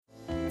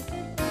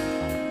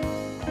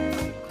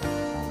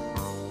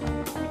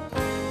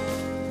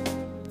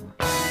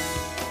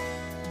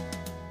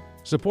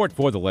Support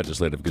for the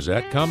Legislative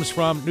Gazette comes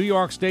from New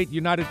York State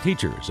United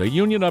Teachers, a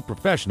union of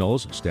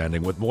professionals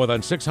standing with more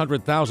than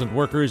 600,000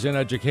 workers in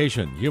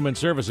education, human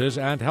services,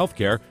 and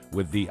healthcare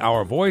with the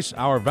Our Voice,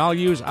 Our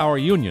Values, Our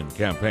Union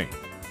campaign.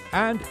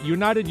 And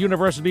United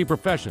University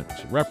Professions,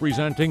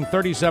 representing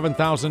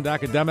 37,000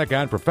 academic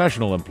and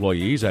professional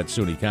employees at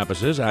SUNY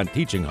campuses and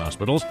teaching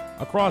hospitals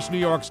across New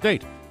York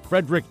State.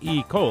 Frederick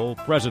E. Cole,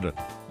 President.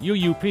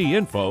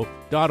 UUPinfo.org.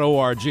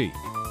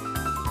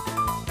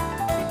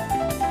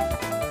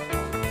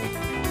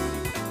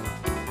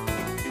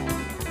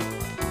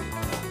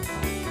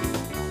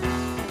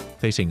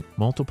 Facing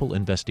multiple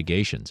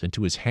investigations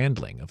into his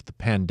handling of the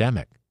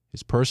pandemic,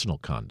 his personal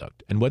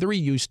conduct, and whether he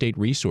used state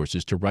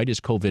resources to write his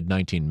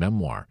COVID-19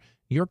 memoir,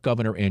 New York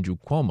Governor Andrew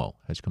Cuomo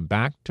has come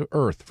back to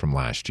earth from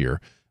last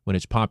year when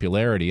his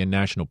popularity and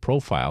national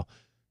profile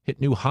hit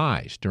new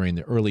highs during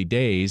the early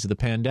days of the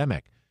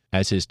pandemic.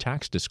 As his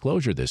tax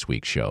disclosure this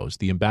week shows,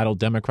 the embattled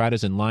Democrat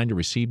is in line to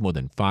receive more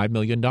than $5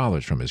 million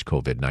from his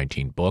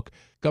COVID-19 book.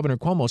 Governor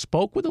Cuomo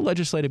spoke with the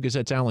Legislative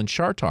Gazette's Alan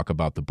Chartock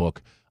about the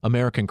book,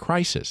 American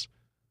Crisis,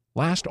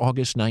 last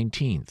August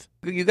 19th.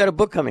 You got a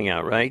book coming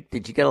out, right?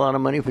 Did you get a lot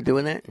of money for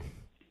doing that?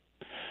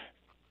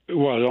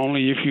 Well,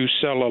 only if you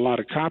sell a lot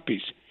of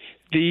copies.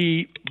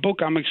 The book,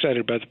 I'm excited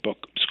about the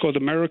book. It's called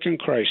American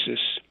Crisis.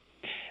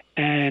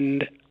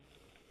 And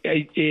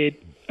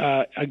it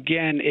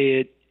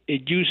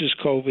uses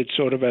COVID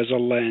sort of as a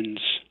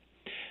lens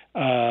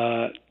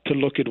to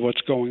look at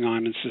what's going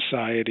on in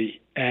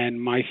society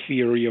and my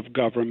theory of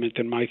government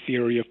and my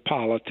theory of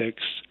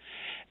politics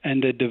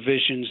and the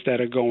divisions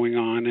that are going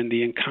on and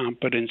the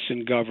incompetence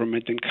in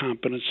government,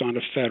 incompetence on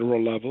a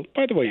federal level,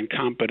 by the way,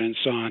 incompetence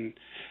on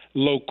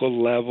local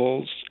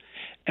levels,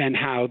 and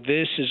how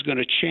this is going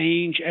to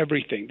change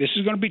everything. This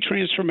is going to be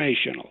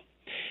transformational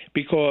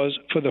because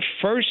for the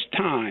first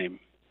time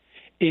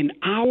in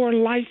our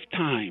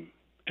lifetime,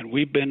 and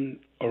we've been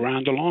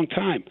around a long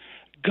time,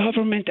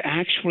 government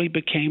actually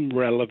became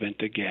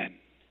relevant again.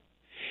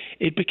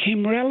 It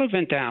became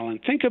relevant, Alan.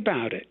 Think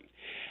about it.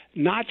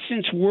 Not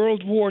since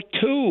World War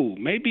II,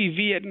 maybe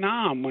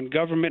Vietnam, when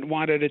government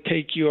wanted to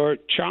take your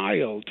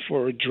child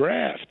for a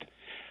draft.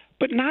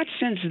 But not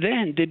since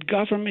then did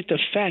government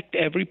affect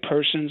every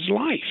person's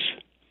life.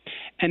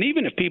 And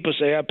even if people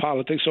say,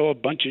 politics are a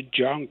bunch of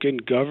junk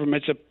and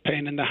government's a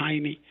pain in the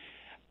hiney,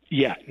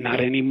 yeah, not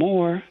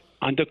anymore.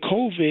 Under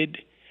COVID,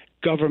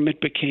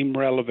 government became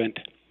relevant.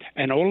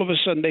 And all of a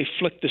sudden they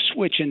flicked the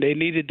switch and they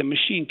needed the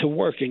machine to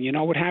work. And you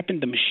know what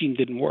happened? The machine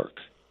didn't work.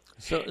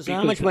 So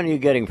how much money are you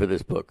getting for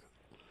this book?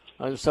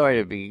 I'm sorry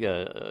to be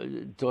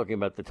talking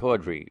about the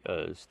tawdry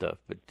stuff,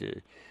 but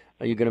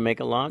are you going to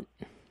make a lot?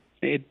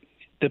 It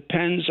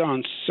depends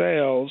on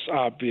sales,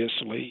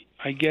 obviously.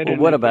 I get it.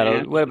 What about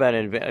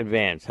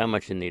advance? How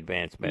much in the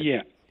advance?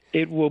 Yeah,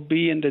 it will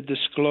be in the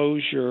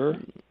disclosure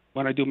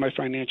when I do my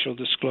financial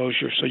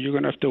disclosure. So you're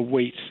going to have to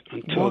wait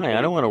until. Why?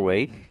 I don't want to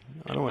wait.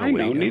 I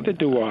know, neither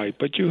do I.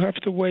 But you have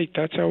to wait.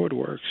 That's how it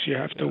works. You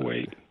have to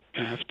wait.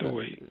 You have to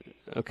wait.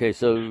 Okay,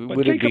 so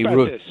would it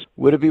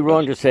be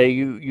wrong to say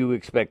you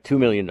expect $2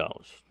 million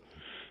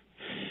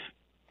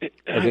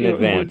as an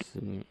advance?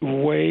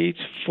 Wait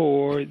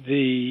for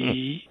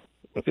the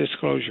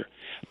disclosure.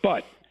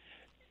 But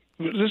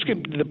let's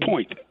get to the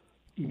point.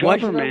 Why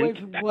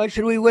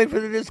should we wait for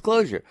the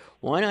disclosure?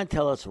 Why not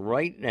tell us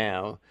right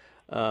now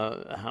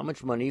how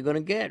much money you're going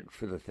to get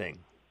for the thing?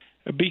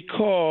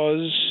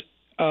 Because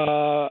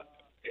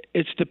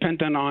it's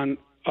dependent on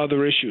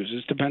other issues.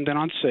 It's dependent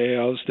on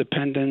sales,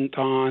 dependent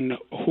on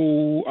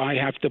who I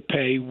have to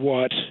pay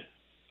what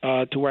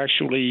to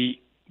actually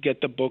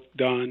get the book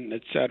done,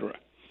 etc.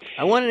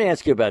 I wanted to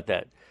ask you about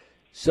that.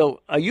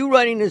 So are you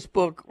writing this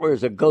book or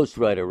is a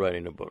ghostwriter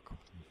writing the book?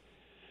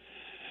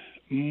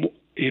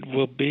 It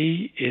will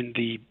be in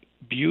the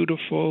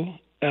beautiful,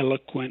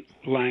 eloquent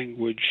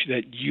language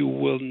that you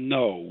will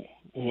know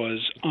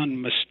was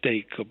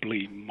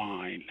unmistakably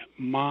mine.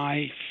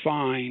 My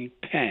fine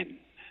pen.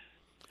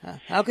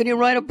 How can you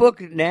write a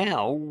book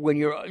now when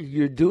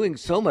you're doing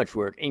so much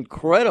work,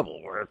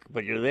 incredible work,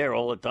 but you're there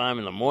all the time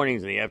in the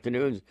mornings and the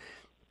afternoons?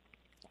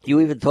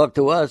 You even talk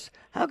to us.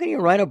 How can you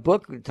write a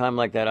book at a time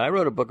like that? I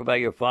wrote a book about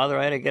your father.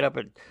 I had to get up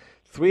at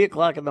 3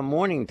 o'clock in the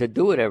morning to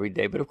do it every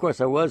day. But, of course,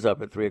 I was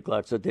up at 3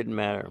 o'clock, so it didn't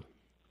matter.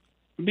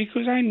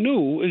 Because I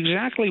knew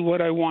exactly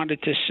what I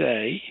wanted to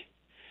say.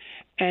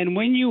 And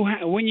when you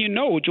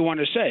know what you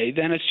want to say,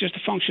 then it's just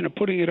a function of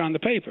putting it on the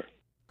paper.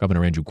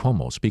 Governor Andrew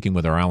Cuomo speaking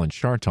with our Alan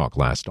Chartock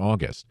last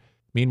August.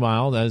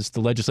 Meanwhile, as the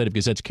Legislative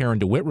Gazette's Karen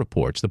DeWitt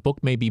reports, the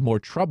book may be more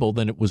trouble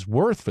than it was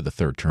worth for the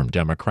third-term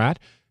Democrat,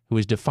 who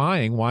is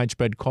defying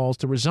widespread calls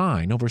to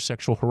resign over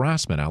sexual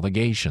harassment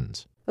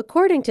allegations.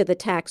 According to the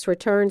tax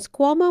returns,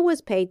 Cuomo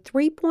was paid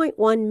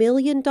 $3.1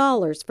 million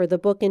for the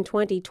book in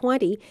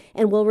 2020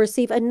 and will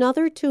receive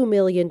another $2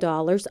 million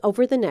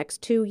over the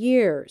next 2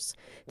 years.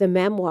 The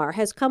memoir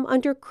has come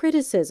under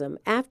criticism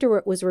after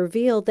it was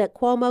revealed that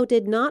Cuomo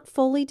did not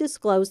fully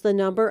disclose the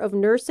number of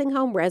nursing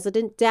home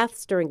resident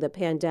deaths during the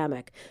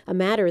pandemic, a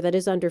matter that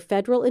is under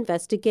federal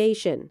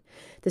investigation.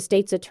 The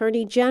state's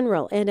attorney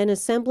general and an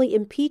assembly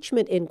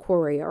impeachment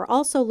inquiry are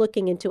also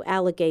looking into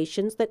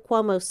allegations that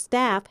Cuomo's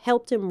staff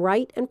helped him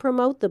write and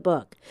promote the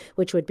book,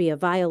 which would be a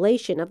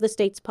violation of the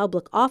state's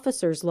public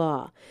officers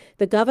law.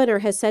 The governor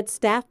has said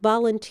staff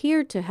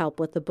volunteered to help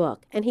with the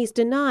book, and he's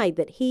denied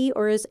that he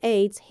or his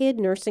aides hid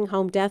nursing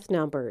home death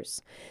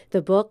numbers.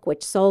 The book,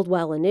 which sold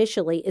well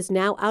initially, is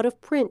now out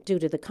of print due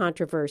to the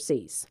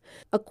controversies.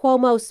 A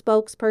Cuomo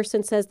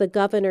spokesperson says the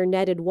governor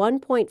netted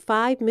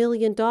 $1.5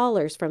 million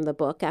from the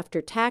book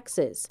after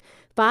taxes.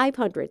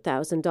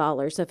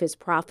 $500,000 of his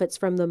profits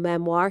from the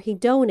memoir he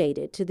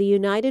donated to the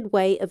United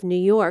Way of New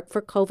York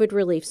for COVID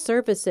relief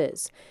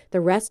services.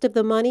 The rest of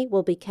the money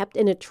will be kept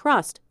in a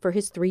trust for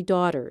his 3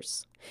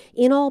 daughters.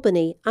 In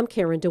Albany, I'm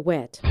Karen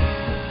DeWitt.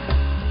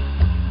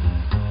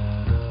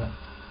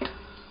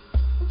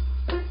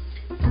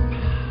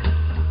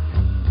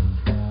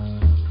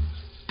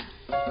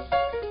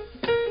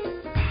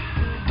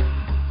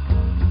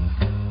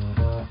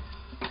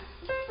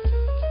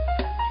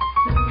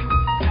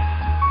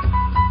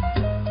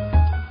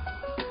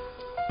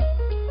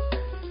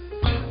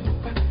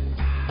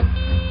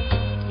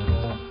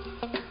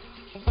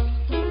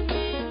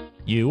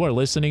 You are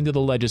listening to the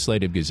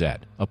Legislative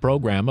Gazette, a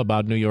program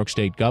about New York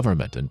State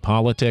government and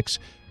politics.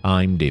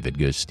 I'm David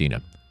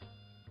Gustina.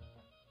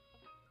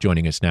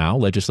 Joining us now,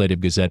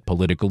 Legislative Gazette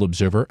political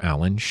observer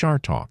Alan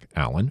Chartock.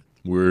 Alan.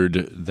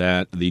 Word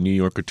that the New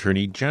York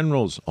Attorney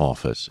General's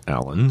office,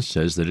 Alan,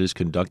 says that it is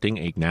conducting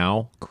a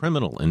now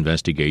criminal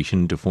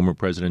investigation into former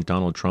President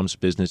Donald Trump's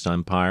business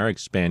empire,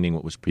 expanding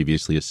what was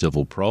previously a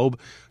civil probe.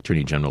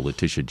 Attorney General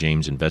Letitia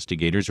James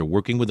investigators are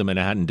working with the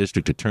Manhattan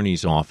District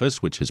Attorney's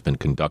Office, which has been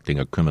conducting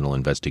a criminal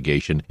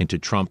investigation into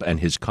Trump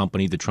and his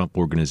company, the Trump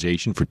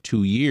Organization, for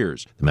 2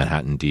 years. The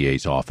Manhattan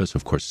DA's office,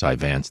 of course, Cy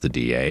Vance, the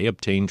DA,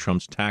 obtained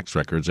Trump's tax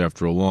records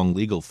after a long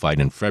legal fight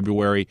in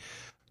February.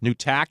 New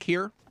tack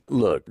here?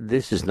 Look,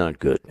 this is not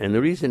good. And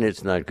the reason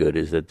it's not good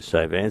is that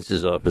Cy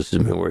Vance's office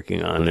has been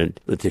working on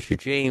it. Letitia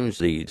James,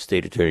 the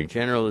state attorney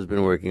general, has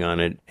been working on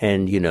it.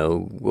 And,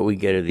 what we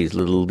get are these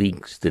little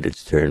leaks that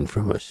it's turned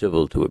from a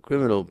civil to a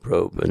criminal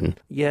probe. And,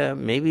 yeah,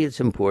 maybe it's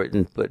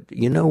important. But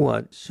you know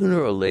what? Sooner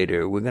or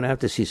later, we're going to have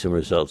to see some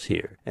results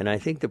here. And I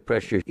think the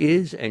pressure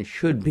is and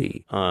should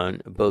be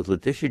on both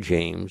Letitia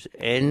James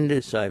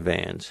and Cy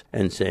Vance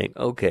and saying,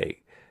 okay,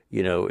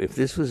 if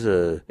this was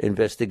a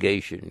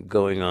investigation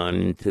going on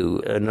into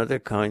another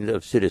kind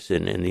of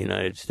citizen in the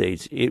United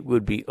States, it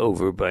would be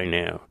over by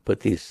now. But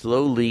these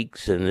slow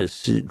leaks and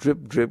this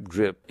drip, drip,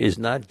 drip is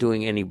not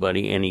doing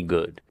anybody any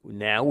good.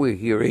 Now we're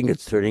hearing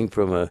it's turning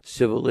from a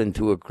civil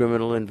into a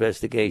criminal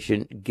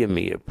investigation. Give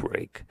me a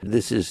break.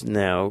 This is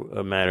now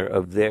a matter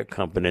of their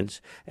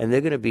competence, and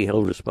they're going to be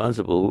held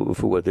responsible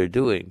for what they're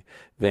doing.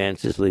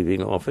 Vance is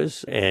leaving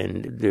office,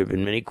 and there have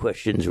been many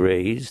questions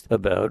raised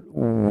about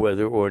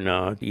whether or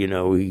not,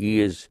 he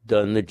has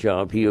done the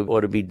job he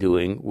ought to be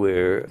doing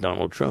where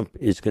Donald Trump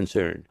is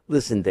concerned.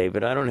 Listen,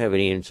 David, I don't have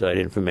any inside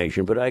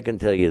information, but I can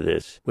tell you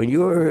this. When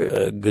you're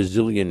a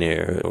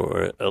gazillionaire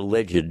or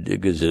alleged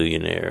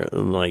gazillionaire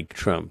like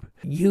Trump,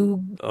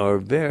 you are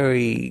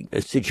very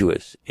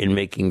assiduous in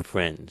making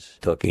friends,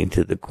 talking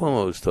to the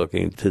Cuomos,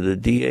 talking to the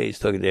DAs,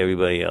 talking to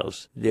everybody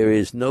else. There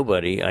is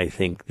nobody, I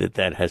think,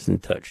 that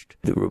hasn't touched.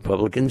 The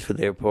Republicans, for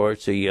their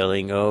parts, are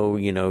yelling,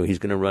 he's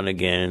going to run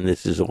again.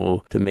 This is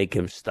all to make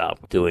him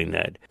stop doing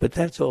that. But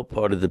that's all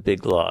part of the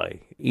big lie.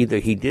 Either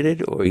he did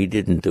it or he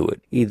didn't do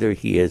it. Either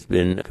he has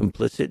been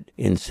complicit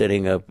in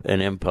setting up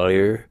an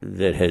empire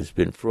that has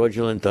been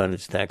fraudulent on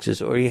its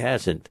taxes, or he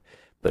hasn't.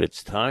 But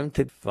it's time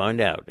to find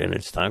out, and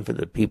it's time for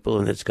the people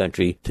in this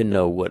country to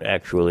know what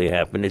actually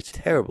happened. It's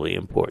terribly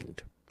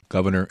important.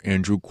 Governor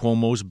Andrew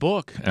Cuomo's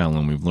book,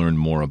 Alan, we've learned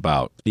more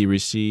about. He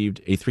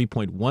received a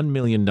 $3.1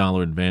 million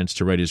advance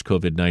to write his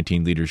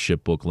COVID-19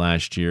 leadership book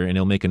last year, and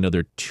he'll make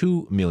another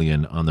 $2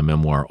 million on the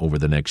memoir over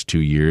the next 2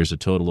 years, a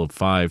total of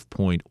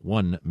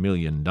 $5.1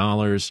 million.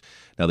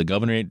 Now, the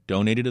governor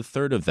donated a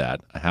third of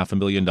that,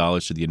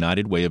 $500,000 to the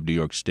United Way of New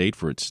York State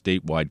for its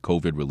statewide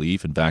COVID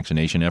relief and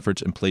vaccination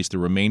efforts, and placed the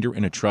remainder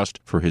in a trust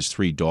for his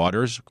 3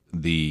 daughters.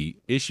 The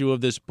issue of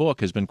this book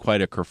has been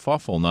quite a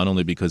kerfuffle, not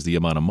only because of the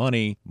amount of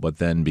money, but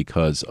then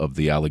because of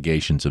the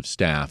allegations of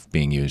staff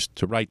being used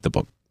to write the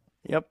book.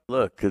 Yep,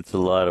 look, it's a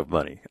lot of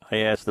money. I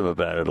asked him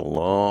about it a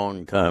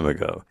long time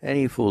ago, and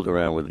he fooled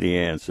around with the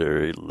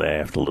answer. He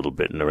laughed a little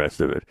bit and the rest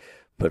of it.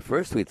 But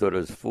first we thought it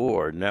was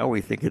 4. Now we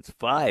think it's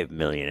 5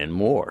 million and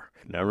more.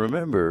 Now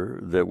remember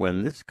that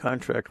when this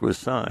contract was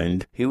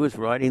signed, he was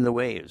riding the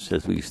waves,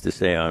 as we used to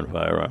say on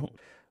Fire Island.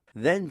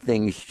 Then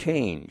things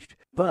changed.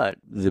 But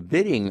the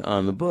bidding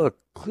on the book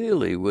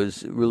clearly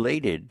was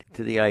related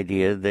to the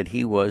idea that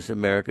he was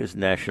America's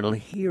national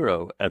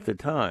hero at the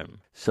time.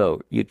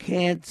 So you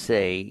can't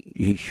say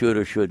he should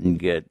or shouldn't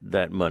get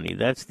that money.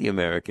 That's the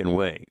American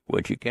way.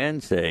 What you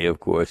can say, of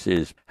course,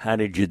 is, how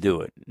did you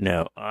do it?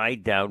 Now, I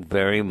doubt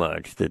very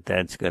much that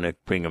that's going to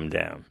bring him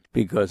down,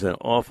 because an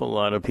awful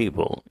lot of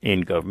people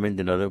in government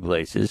and other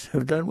places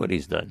have done what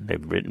he's done.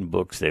 They've written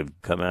books, they've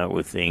come out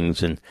with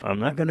things, and I'm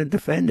not going to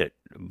defend it.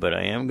 But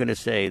I am going to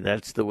say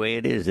that's the way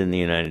it is in the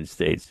United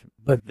States.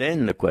 But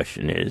then the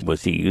question is,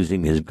 was he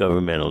using his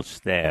governmental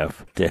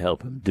staff to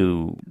help him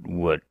do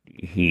what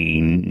he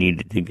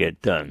needed to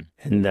get done?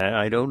 And that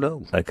I don't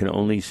know. I can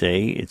only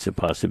say it's a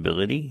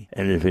possibility.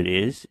 And if it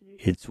is,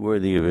 it's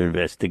worthy of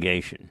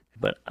investigation.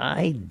 But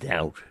I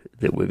doubt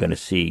that we're going to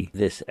see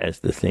this as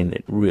the thing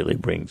that really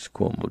brings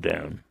Cuomo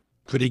down.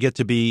 Could he get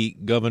to be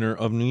governor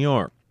of New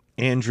York?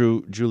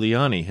 Andrew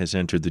Giuliani has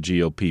entered the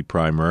GOP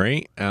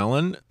primary.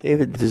 Alan?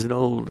 David, there's an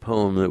old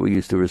poem that we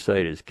used to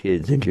recite as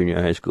kids in junior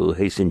high school,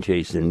 "Hasten,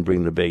 Jason,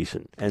 bring the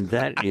basin." And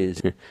that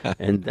is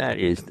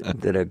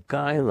that a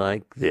guy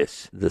like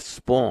this, the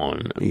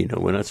spawn,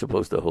 we're not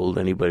supposed to hold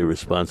anybody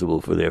responsible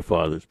for their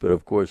fathers, but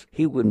of course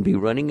he wouldn't be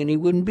running and he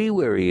wouldn't be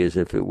where he is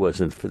if it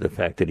wasn't for the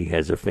fact that he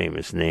has a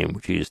famous name,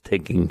 which he is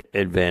taking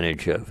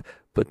advantage of.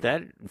 But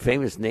that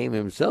famous name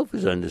himself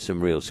is under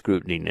some real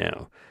scrutiny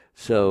now.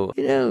 So,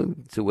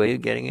 it's a way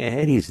of getting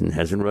ahead. He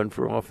hasn't run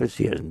for office.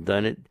 He hasn't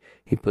done it.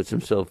 He puts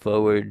himself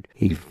forward.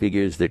 He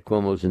figures that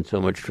Cuomo's in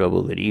so much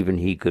trouble that even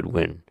he could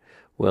win.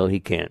 Well, he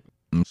can't.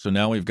 So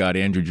now we've got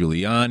Andrew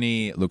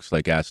Giuliani. It looks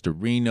like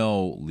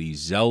Astorino, Lee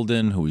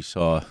Zeldin, who we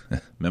saw,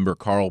 remember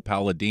Carl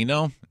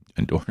Palladino?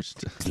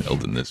 Endorsed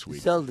Zeldin this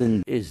week.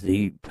 Zeldin is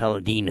the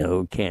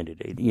Palladino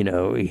candidate.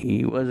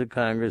 He was a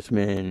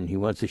congressman. He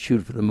wants to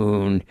shoot for the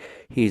moon.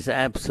 He's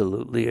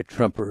absolutely a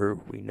Trumper.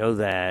 We know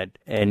that.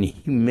 And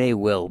he may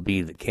well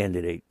be the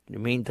candidate. In the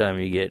meantime,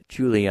 you get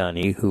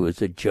Giuliani, who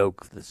is a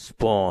joke, the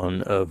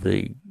spawn of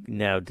the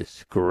now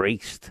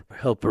disgraced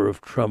helper of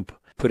Trump,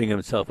 putting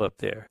himself up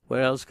there. What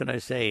else can I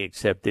say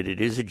except that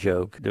it is a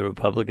joke? The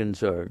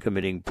Republicans are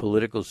committing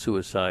political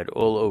suicide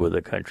all over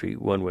the country,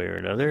 one way or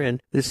another,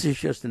 and this is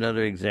just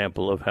another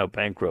example of how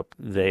bankrupt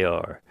they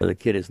are. The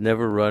kid has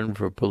never run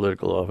for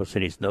political office,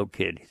 and he's no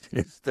kid. He's in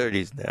his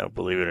 30s now,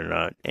 believe it or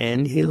not.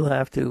 And he'll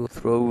have to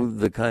throw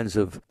the kinds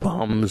of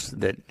bombs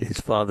that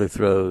his father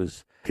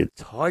throws.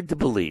 It's hard to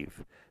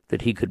believe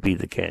that he could be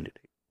the candidate.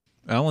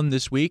 Alan,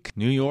 this week,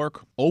 New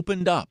York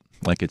opened up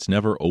like it's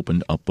never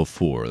opened up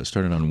before. It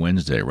started on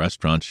Wednesday.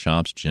 Restaurants,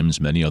 shops, gyms,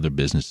 many other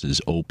businesses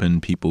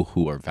open. People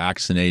who are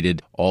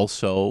vaccinated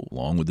also,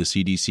 along with the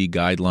CDC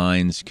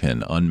guidelines,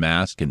 can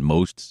unmask in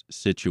most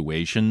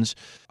situations.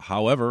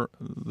 However,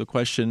 the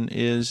question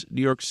is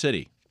New York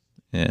City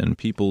and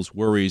people's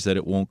worries that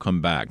it won't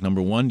come back.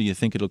 Number one, do you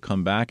think it'll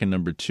come back? And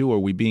number two, are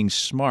we being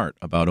smart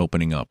about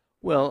opening up?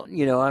 Well,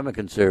 I'm a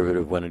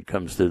conservative when it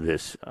comes to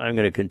this. I'm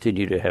going to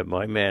continue to have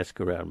my mask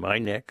around my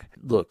neck.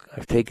 Look,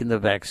 I've taken the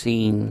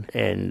vaccine,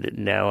 and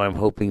now I'm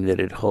hoping that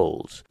it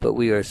holds. But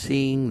we are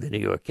seeing the New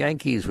York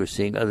Yankees. We're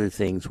seeing other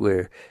things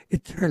where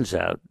it turns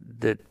out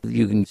that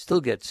you can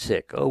still get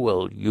sick. Oh,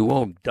 well, you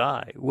won't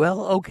die.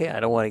 Well, okay, I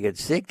don't want to get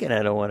sick, and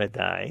I don't want to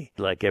die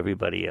like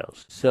everybody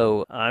else.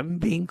 So I'm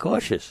being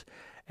cautious.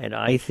 And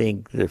I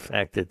think the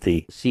fact that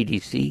the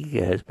CDC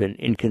has been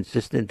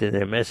inconsistent in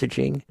their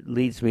messaging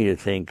leads me to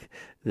think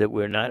that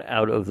we're not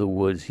out of the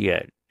woods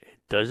yet. It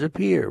does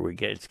appear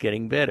it's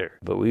getting better,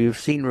 but we've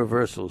seen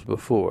reversals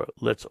before.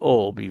 Let's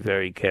all be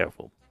very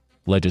careful.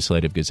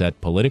 Legislative Gazette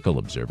political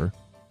observer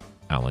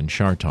Alan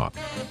Chartock.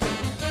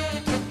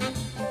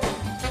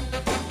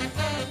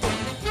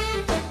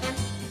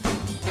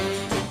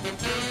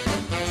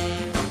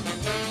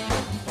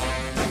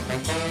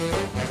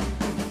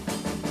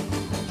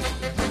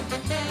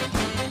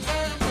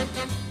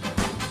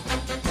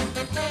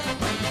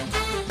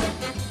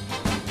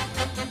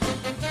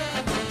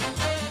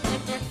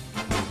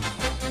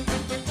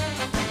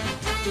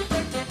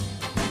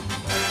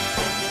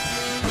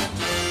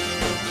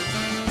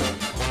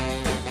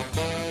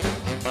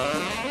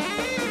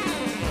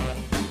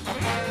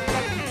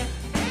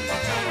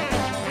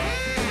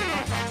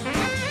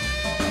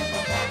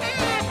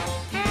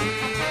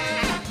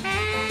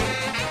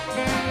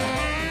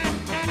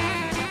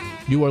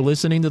 You are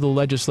listening to the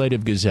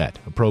Legislative Gazette,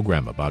 a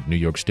program about New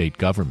York State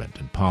government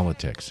and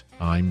politics.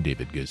 I'm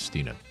David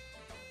Gustina.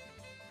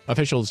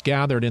 Officials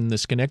gathered in the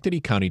Schenectady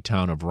County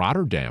town of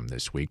Rotterdam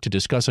this week to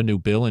discuss a new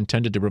bill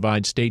intended to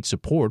provide state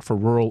support for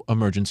rural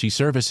emergency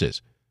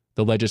services.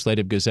 The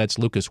Legislative Gazette's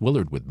Lucas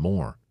Willard with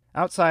more.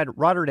 Outside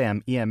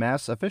Rotterdam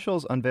EMS,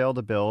 officials unveiled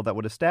a bill that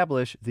would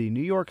establish the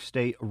New York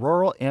State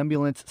Rural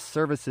Ambulance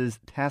Services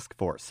Task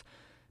Force.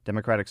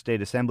 Democratic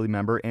State Assembly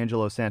member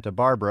Angelo Santa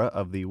Barbara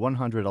of the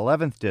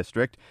 111th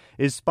District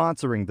is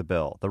sponsoring the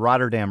bill. The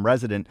Rotterdam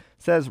resident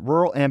says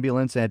rural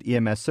ambulance and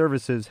EMS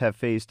services have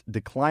faced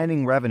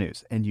declining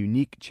revenues and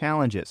unique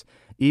challenges,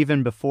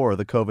 even before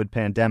the COVID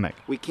pandemic.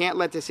 We can't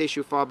let this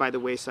issue fall by the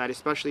wayside,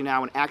 especially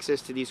now when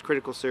access to these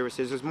critical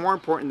services is more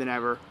important than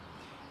ever.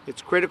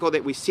 It's critical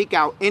that we seek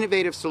out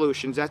innovative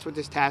solutions. That's what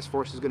this task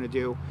force is going to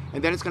do.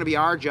 And then it's going to be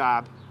our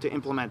job to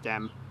implement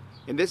them.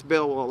 And this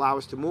bill will allow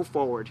us to move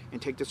forward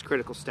and take this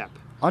critical step.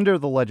 Under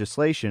the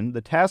legislation,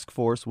 the task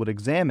force would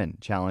examine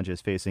challenges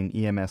facing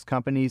EMS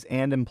companies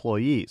and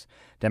employees.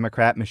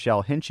 Democrat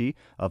Michelle Hinchy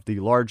of the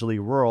largely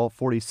rural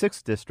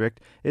 46th District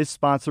is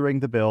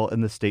sponsoring the bill in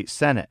the state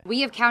Senate.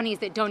 We have counties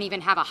that don't even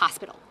have a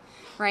hospital,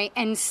 right?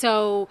 And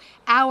so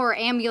our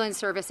ambulance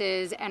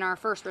services and our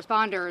first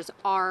responders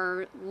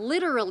are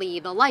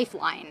literally the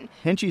lifeline.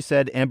 Hinchy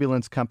said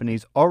ambulance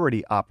companies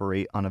already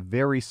operate on a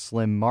very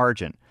slim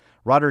margin.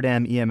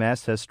 Rotterdam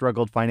EMS has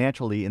struggled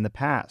financially in the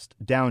past.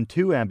 Down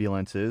 2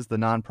 ambulances, the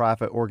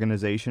nonprofit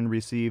organization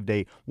received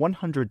a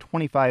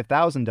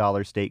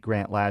 $125,000 state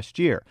grant last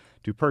year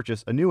to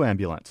purchase a new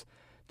ambulance.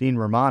 Dean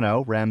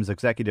Romano, REM's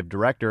executive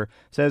director,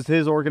 says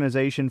his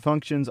organization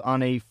functions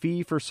on a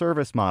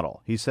fee-for-service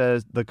model. He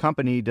says the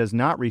company does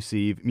not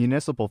receive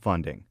municipal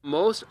funding.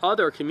 Most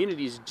other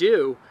communities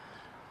do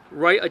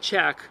write a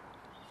check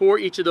for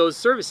each of those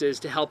services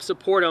to help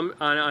support them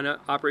on an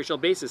operational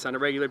basis, on a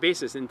regular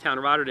basis. In the town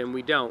of Rotterdam,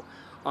 we don't.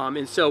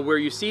 And so where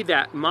you see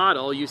that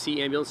model, you see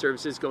ambulance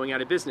services going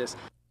out of business.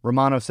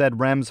 Romano said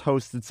REMS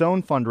hosts its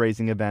own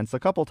fundraising events a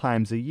couple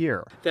times a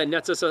year. That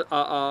nets us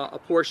a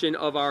portion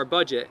of our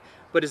budget,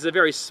 but it's a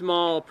very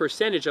small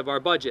percentage of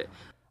our budget.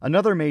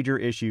 Another major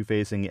issue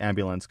facing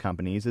ambulance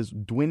companies is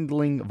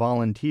dwindling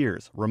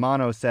volunteers.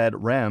 Romano said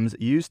REMS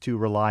used to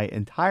rely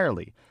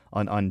entirely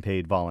on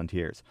unpaid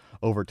volunteers.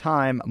 Over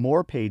time,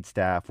 more paid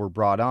staff were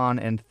brought on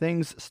and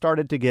things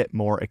started to get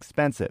more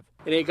expensive.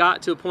 And it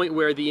got to a point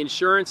where the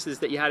insurances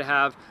that you had to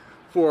have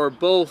for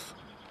both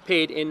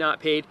paid and not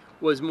paid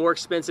was more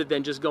expensive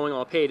than just going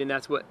all paid, and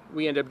that's what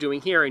we end up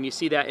doing here. And you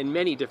see that in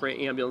many different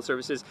ambulance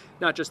services,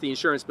 not just the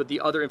insurance, but the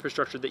other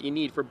infrastructure that you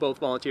need for both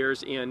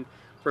volunteers and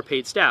for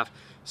paid staff.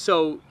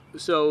 So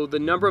the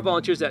number of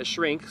volunteers that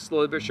shrink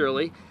slowly but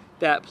surely,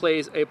 that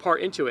plays a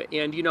part into it.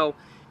 And,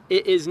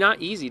 it is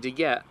not easy to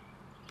get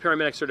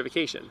paramedic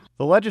certification.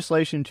 The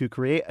legislation to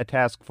create a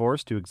task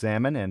force to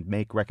examine and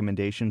make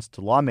recommendations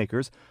to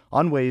lawmakers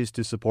on ways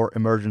to support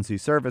emergency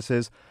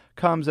services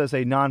comes as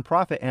a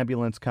nonprofit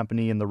ambulance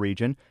company in the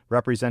region,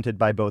 represented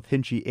by both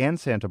Hinchy and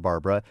Santa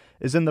Barbara,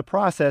 is in the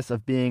process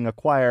of being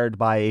acquired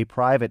by a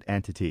private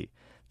entity.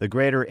 The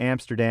Greater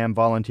Amsterdam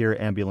Volunteer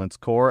Ambulance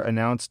Corps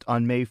announced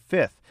on May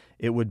 5th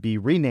it would be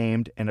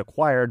renamed and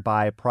acquired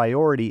by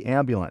Priority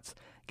Ambulance.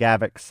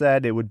 Gavick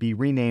said it would be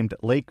renamed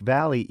Lake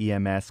Valley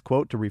EMS,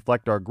 quote, to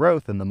reflect our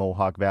growth in the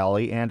Mohawk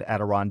Valley and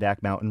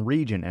Adirondack Mountain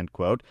region, end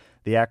quote.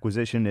 The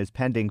acquisition is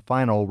pending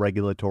final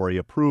regulatory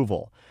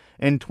approval.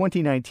 In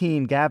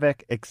 2019,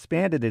 Gavick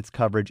expanded its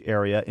coverage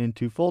area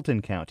into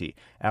Fulton County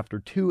after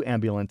 2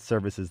 ambulance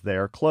services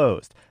there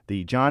closed,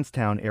 the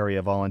Johnstown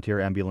Area Volunteer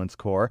Ambulance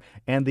Corps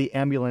and the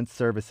Ambulance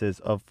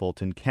Services of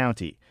Fulton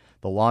County.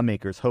 The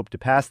lawmakers hope to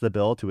pass the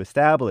bill to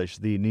establish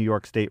the New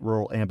York State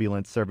Rural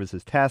Ambulance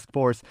Services Task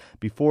Force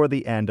before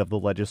the end of the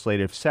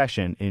legislative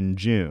session in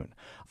June.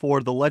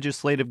 For the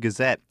Legislative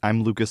Gazette,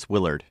 I'm Lucas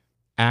Willard.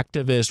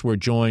 Activists were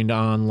joined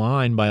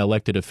online by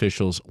elected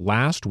officials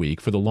last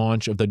week for the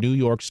launch of the New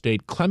York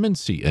State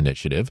Clemency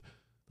Initiative.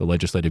 The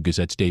Legislative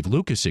Gazette's Dave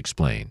Lucas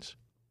explains.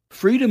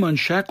 Freedom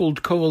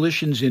Unshackled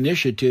Coalition's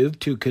initiative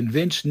to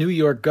convince New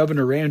York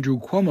Governor Andrew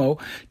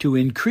Cuomo to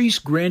increase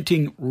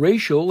granting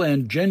racial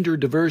and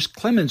gender-diverse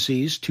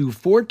clemencies to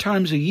 4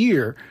 times a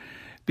year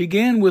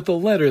began with a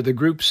letter the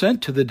group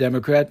sent to the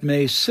Democrat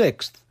May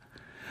 6th.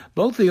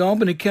 Both the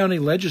Albany County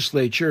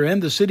Legislature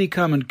and the City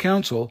Common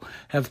Council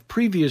have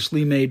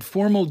previously made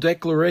formal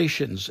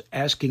declarations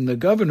asking the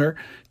governor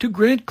to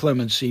grant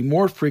clemency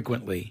more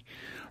frequently.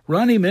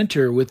 Ronnie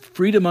Minter with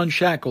Freedom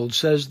Unshackled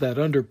says that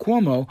under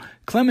Cuomo,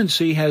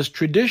 clemency has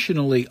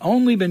traditionally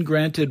only been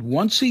granted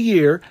once a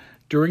year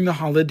during the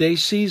holiday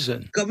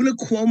season. Governor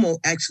Cuomo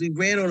actually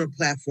ran on a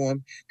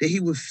platform that he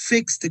would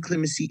fix the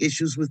clemency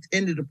issues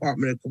within the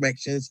Department of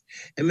Corrections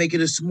and make it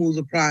a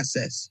smoother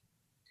process.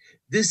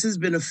 This has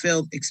been a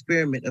failed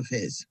experiment of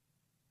his.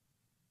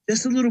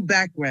 Just a little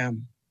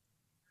background.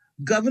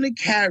 Governor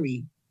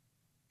Carey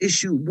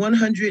issued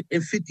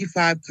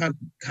 155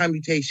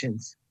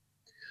 commutations.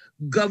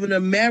 Governor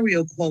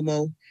Mario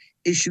Cuomo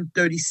issued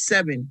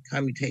 37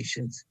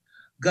 commutations.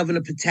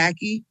 Governor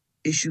Pataki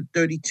issued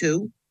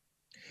 32.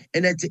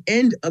 And at the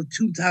end of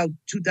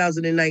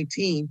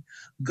 2019,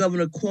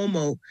 Governor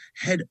Cuomo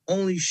had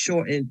only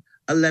shortened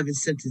 11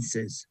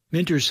 sentences.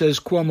 Minter says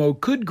Cuomo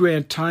could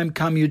grant time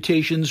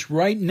commutations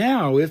right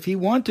now if he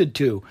wanted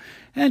to.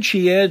 And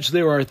she adds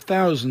there are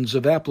thousands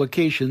of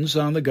applications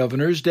on the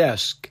governor's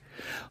desk.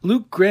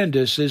 Luke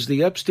Grandis is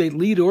the upstate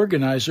lead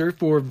organizer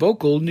for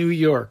Vocal New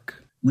York.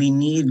 We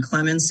need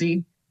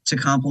clemency to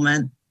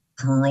complement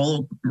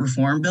parole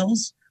reform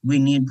bills. We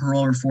need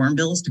parole reform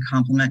bills to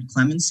complement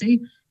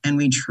clemency, and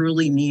we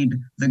truly need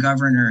the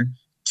governor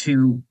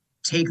to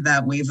take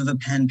that wave of the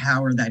pen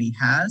power that he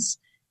has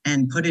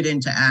and put it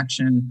into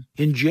action.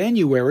 In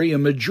January, a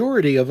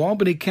majority of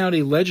Albany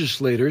County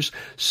legislators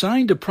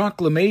signed a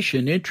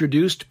proclamation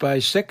introduced by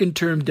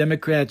second-term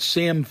Democrat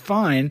Sam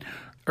Fine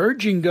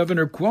urging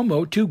Governor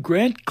Cuomo to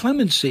grant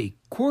clemency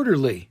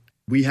quarterly.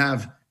 We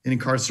have an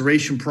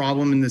incarceration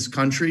problem in this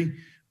country.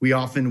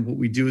 What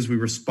we do is we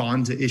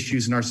respond to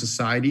issues in our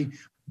society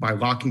by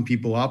locking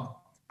people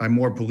up, by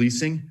more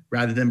policing,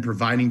 rather than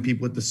providing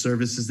people with the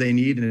services they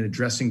need and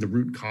addressing the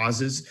root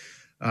causes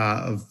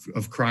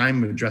of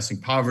crime, addressing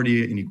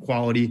poverty,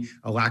 inequality,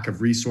 a lack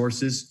of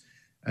resources.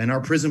 And our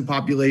prison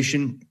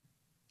population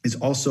is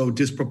also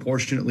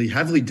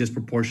heavily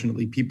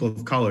disproportionately people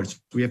of color. So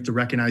we have to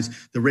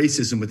recognize the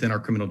racism within our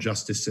criminal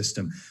justice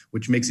system,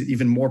 which makes it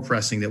even more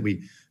pressing that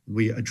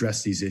we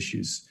address these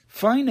issues.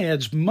 Fine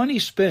adds money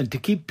spent to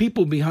keep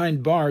people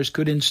behind bars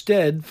could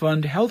instead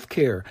fund health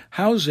care,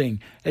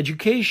 housing,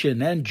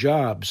 education, and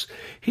jobs.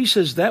 He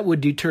says that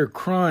would deter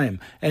crime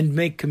and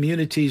make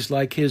communities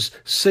like his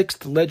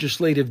 6th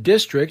legislative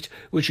district,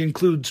 which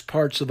includes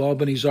parts of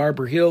Albany's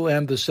Arbor Hill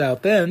and the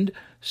South End,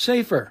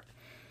 safer.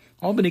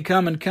 Albany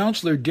Common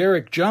Councilor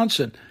Derek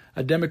Johnson,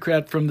 a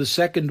Democrat from the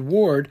 2nd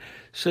Ward,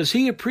 says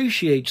he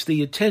appreciates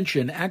the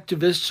attention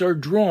activists are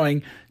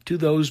drawing to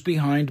those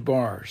behind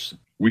bars.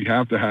 We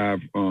have to have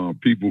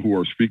people who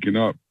are speaking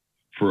up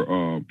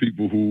for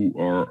people who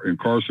are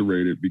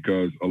incarcerated,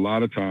 because a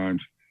lot of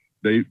times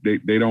they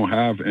don't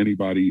have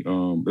anybody.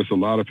 There's a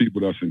lot of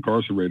people that's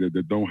incarcerated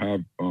that don't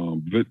have,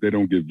 they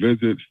don't get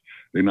visits,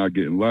 they're not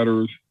getting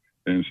letters.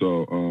 And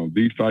so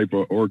these type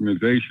of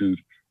organizations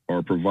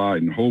are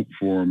providing hope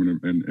for them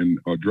and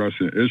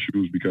addressing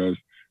issues, because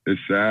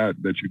it's sad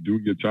that you do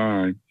your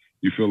time,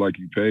 you feel like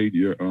you paid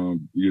your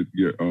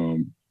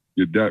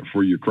debt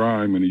for your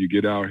crime, and then you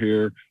get out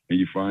here and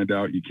you find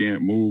out you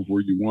can't move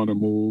where you want to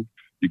move.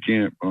 You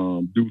can't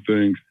do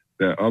things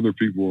that other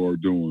people are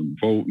doing,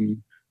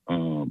 voting,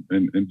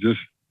 and just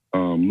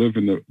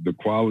living the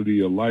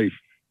quality of life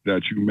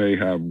that you may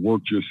have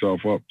worked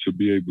yourself up to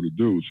be able to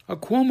do. A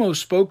Cuomo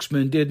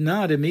spokesman did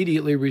not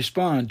immediately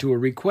respond to a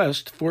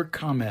request for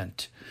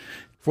comment.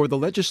 For the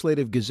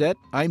Legislative Gazette,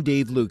 I'm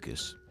Dave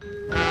Lucas.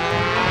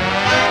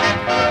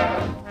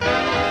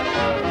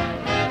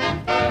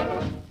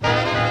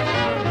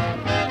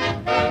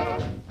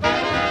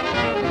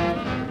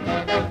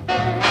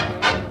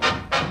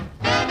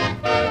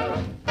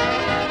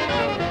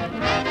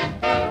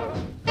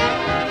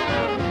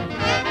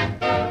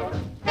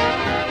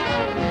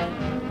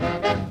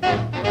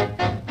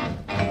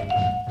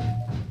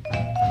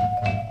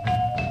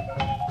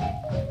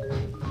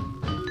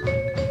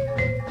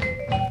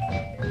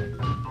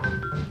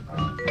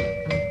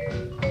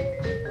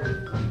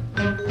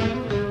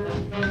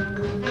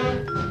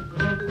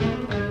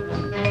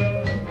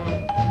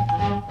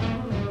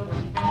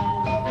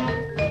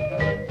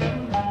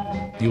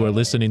 You are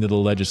listening to the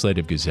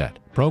Legislative Gazette,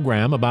 a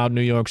program about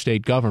New York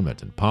State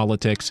government and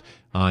politics.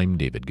 I'm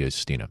David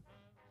Gustina.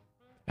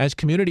 As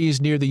communities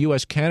near the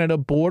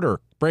U.S.-Canada border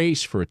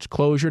brace for its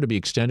closure to be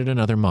extended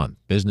another month,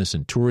 business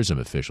and tourism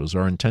officials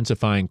are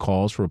intensifying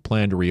calls for a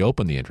plan to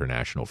reopen the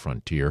international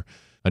frontier.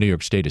 A New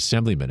York State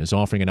assemblyman is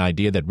offering an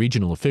idea that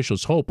regional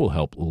officials hope will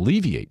help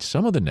alleviate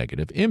some of the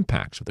negative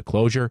impacts of the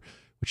closure,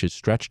 which has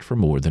stretched for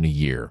more than a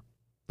year.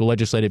 The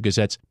Legislative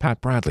Gazette's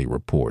Pat Bradley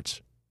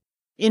reports.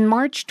 In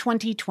March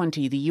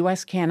 2020, the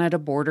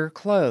U.S.-Canada border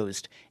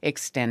closed,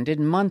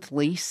 extended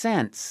monthly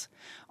since.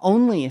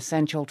 Only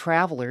essential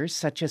travelers,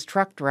 such as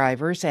truck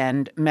drivers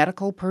and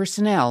medical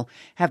personnel,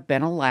 have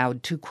been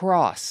allowed to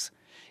cross.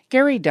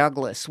 Gary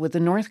Douglas with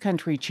the North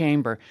Country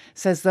Chamber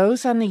says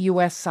those on the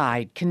U.S.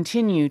 side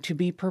continue to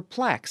be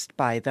perplexed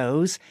by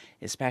those,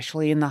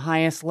 especially in the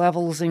highest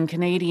levels in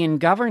Canadian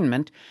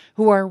government,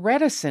 who are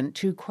reticent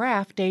to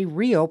craft a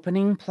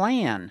reopening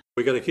plan.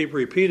 We got to keep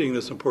repeating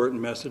this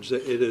important message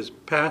that it is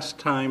past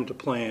time to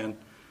plan.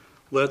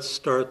 Let's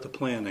start the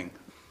planning.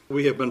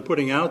 We have been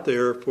putting out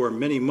there for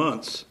many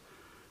months,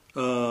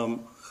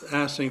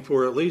 asking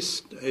for at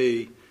least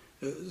a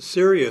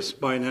serious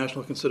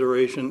binational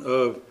consideration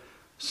of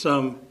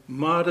some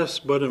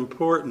modest but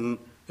important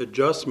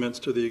adjustments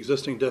to the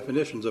existing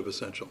definitions of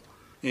essential,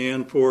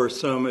 and for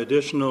some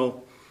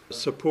additional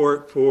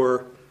support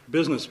for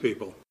business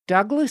people.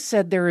 Douglas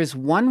said there is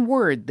one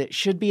word that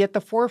should be at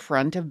the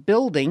forefront of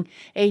building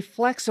a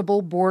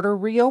flexible border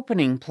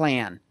reopening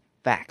plan: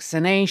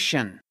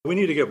 vaccination. We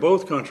need to get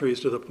both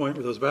countries to the point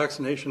where those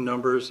vaccination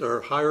numbers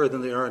are higher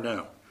than they are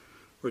now.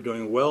 We're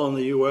doing well in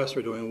the U.S.,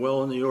 we're doing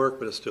well in New York,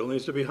 but it still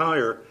needs to be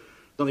higher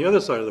on the other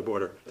side of the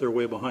border. They're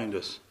way behind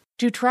us.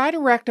 To try to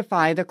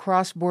rectify the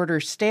cross-border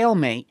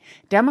stalemate,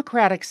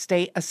 Democratic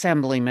State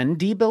Assemblyman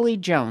D. Billy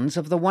Jones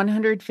of the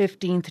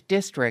 115th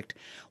District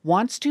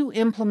wants to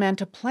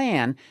implement a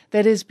plan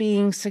that is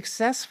being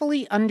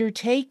successfully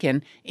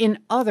undertaken in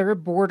other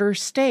border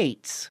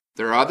states.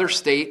 There are other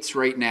states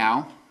right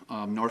now,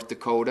 North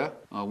Dakota,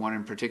 one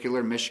in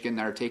particular, Michigan,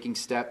 that are taking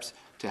steps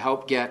to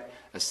help get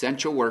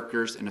essential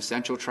workers and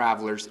essential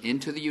travelers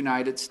into the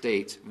United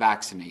States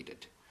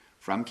vaccinated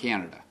from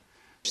Canada.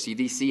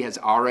 CDC has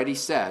already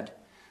said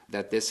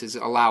that this is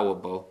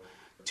allowable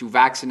to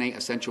vaccinate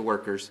essential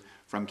workers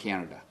from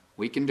Canada.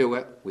 We can do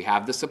it. We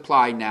have the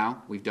supply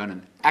now. We've done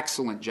an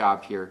excellent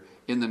job here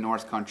in the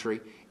North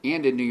Country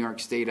and in New York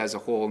State as a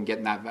whole in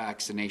getting that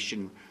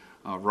vaccination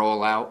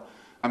rollout.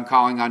 I'm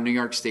calling on New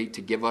York State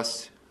to give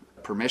us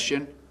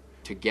permission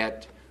to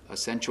get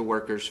essential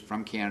workers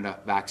from Canada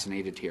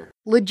vaccinated here.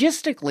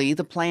 Logistically,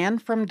 the plan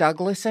from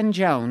Douglas and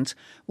Jones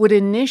would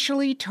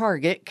initially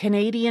target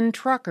Canadian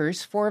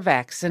truckers for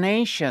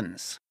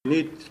vaccinations. You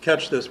need to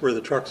catch this where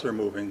the trucks are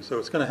moving, so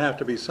it's going to have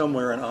to be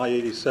somewhere in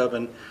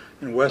I-87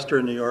 in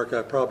western New York,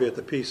 probably at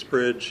the Peace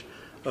Bridge,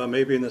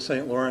 maybe in the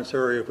St. Lawrence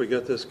area if we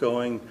get this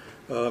going,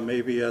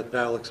 maybe at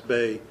Alex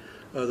Bay,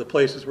 the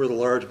places where the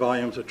large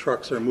volumes of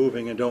trucks are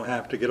moving and don't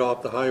have to get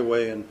off the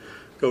highway and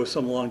go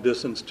some long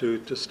distance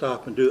to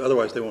stop and do,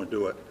 otherwise they won't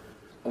do it.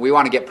 We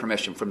want to get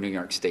permission from New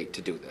York State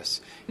to do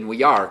this. And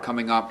we are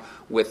coming up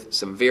with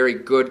some very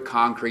good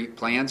concrete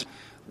plans.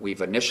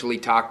 We've initially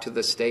talked to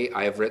the state.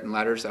 I have written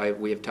letters.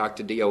 We have talked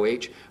to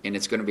DOH, and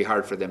it's going to be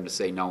hard for them to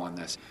say no on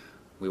this.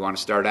 We want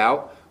to start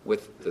out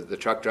with the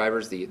truck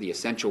drivers, the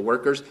essential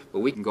workers, but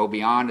we can go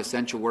beyond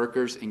essential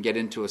workers and get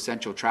into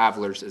essential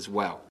travelers as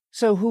well.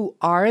 So who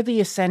are the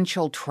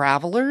essential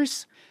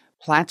travelers?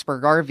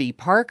 Plattsburgh RV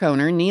park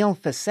owner Neil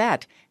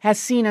Fassett has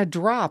seen a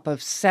drop of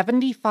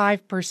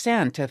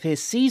 75% of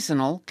his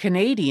seasonal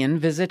Canadian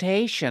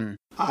visitation.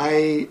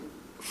 I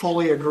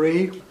fully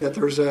agree that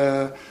there's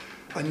a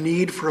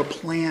need for a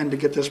plan to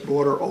get this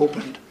border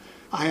opened.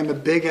 I am a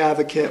big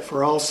advocate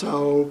for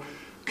also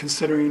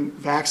considering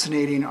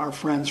vaccinating our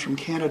friends from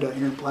Canada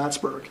here in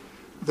Plattsburgh.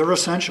 They're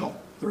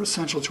essential. They're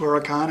essential to our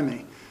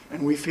economy.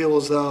 And we feel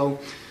as though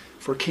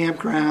for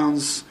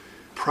campgrounds,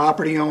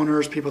 property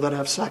owners, people that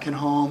have second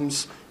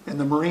homes, and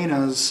the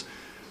marinas,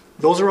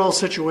 those are all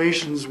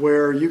situations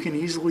where you can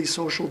easily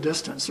social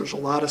distance. There's a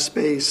lot of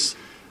space.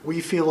 We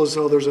feel as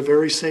though there's a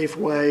very safe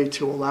way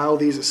to allow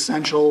these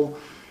essential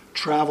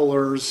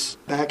travelers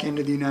back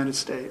into the United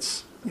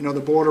States. You know,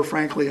 the border,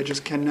 frankly, it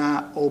just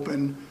cannot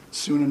open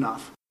soon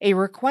enough. A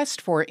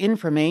request for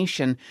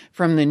information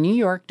from the New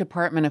York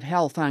Department of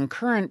Health on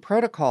current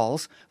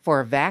protocols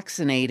for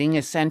vaccinating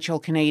essential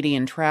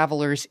Canadian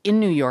travelers in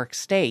New York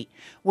State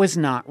was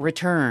not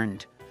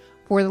returned.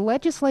 For the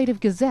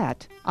Legislative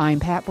Gazette, I'm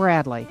Pat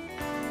Bradley.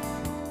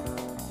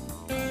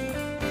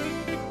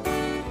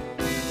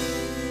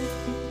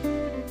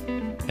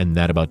 And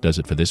that about does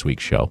it for this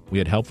week's show. We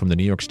had help from the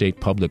New York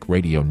State Public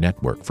Radio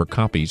Network. For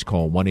copies,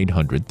 call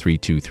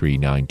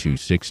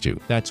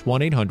 1-800-323-9262. That's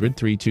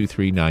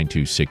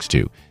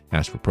 1-800-323-9262.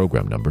 Ask for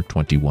program number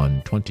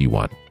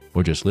 2121.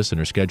 Or just listen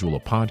or schedule a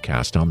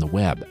podcast on the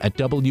web at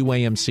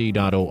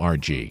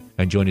WAMC.org.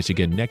 And join us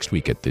again next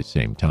week at the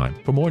same time.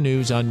 For more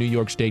news on New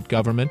York State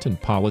government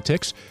and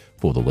politics,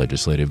 for the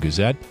Legislative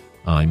Gazette,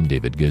 I'm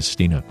David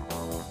Gastina.